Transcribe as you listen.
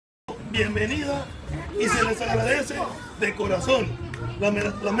bienvenida y se les agradece de corazón. La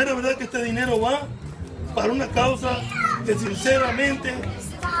mera verdad que este dinero va para una causa que sinceramente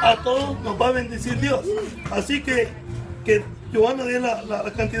a todos nos va a bendecir Dios. Así que Giovanna dé la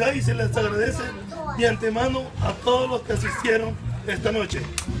cantidad y se les agradece de antemano a todos los que asistieron esta noche.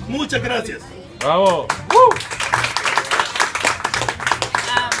 Muchas gracias. ¡Bravo!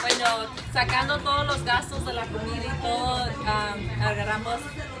 Bueno, sacando todos los gastos de la comida y todo, agarramos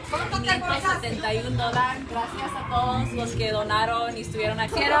 $571. Gracias a todos los que donaron y estuvieron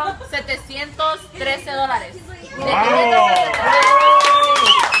aquí. Hicieron $713.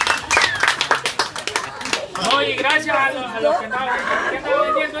 No, y gracias a los que estaban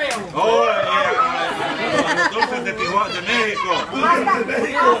vendiendo ellos. Los dulces de Tijuana, de México.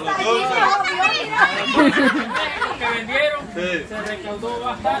 Los dulces que vendieron, sí, se recaudó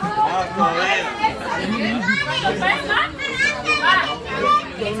bastante. Más todavía.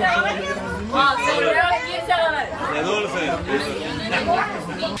 De dulces.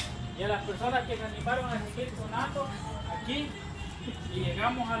 Y a las personas que se animaron a seguir donando aquí, y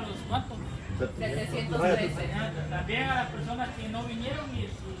llegamos a los ¿cuántos? 713. También a las personas que no vinieron y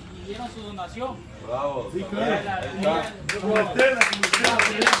dieron su donación. Bravo. Sí, claro.